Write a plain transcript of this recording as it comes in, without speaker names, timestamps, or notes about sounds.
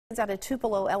Out at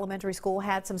Tupelo Elementary School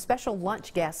had some special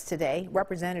lunch guests today.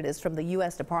 Representatives from the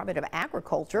U.S. Department of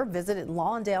Agriculture visited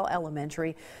Lawndale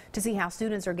Elementary to see how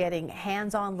students are getting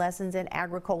hands-on lessons in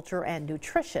agriculture and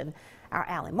nutrition. Our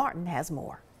Allie Martin has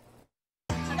more.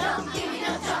 Don't give me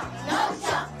no junk, no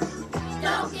junk.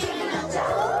 Don't give me no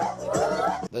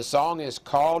junk. The song is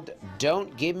called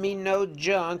Don't Give Me No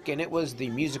Junk, and it was the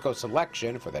musical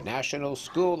selection for the National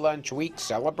School Lunch Week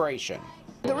celebration.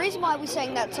 The reason why we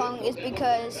sang that song is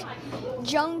because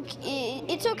junk,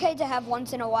 it's okay to have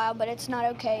once in a while, but it's not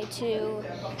okay to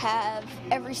have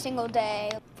every single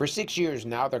day. For 6 years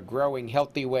now, the Growing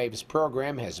Healthy Waves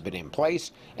program has been in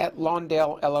place at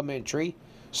Lawndale Elementary.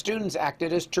 Students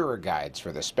acted as tour guides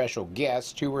for the special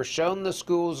guests who were shown the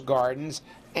school's gardens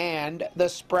and the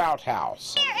Sprout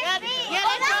House.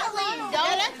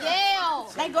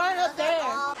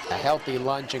 A healthy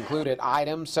lunch included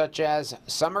items such as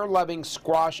summer-loving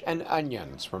squash and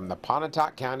onions from the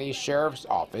Pontotoc County Sheriff's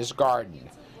Office garden,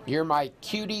 You're My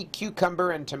Cutie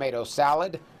cucumber and tomato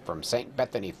salad from St.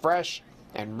 Bethany Fresh,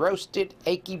 and roasted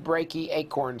achy-breaky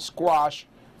acorn squash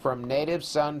from Native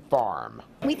Sun Farm.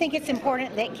 We think it's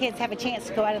important that kids have a chance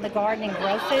to go out in the garden and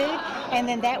grow food, and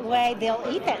then that way they'll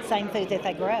eat that same food that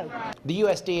they grow. The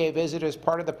USDA visit is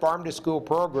part of the Farm to School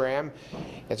program.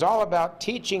 It's all about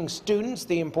teaching students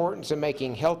the importance of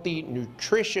making healthy,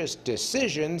 nutritious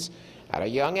decisions at a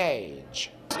young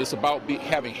age. It's about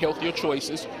having healthier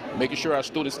choices, making sure our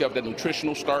students have that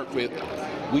nutritional start with.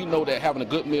 We know that having a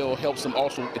good meal helps them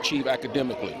also achieve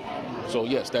academically. So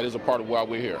yes, that is a part of why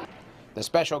we're here. The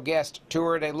special guest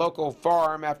toured a local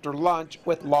farm after lunch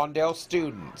with Lawndale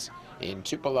students. In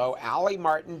Tupelo, Allie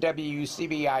Martin,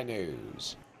 WCBI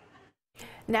News.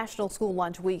 National School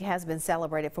Lunch Week has been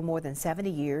celebrated for more than 70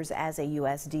 years as a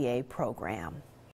USDA program.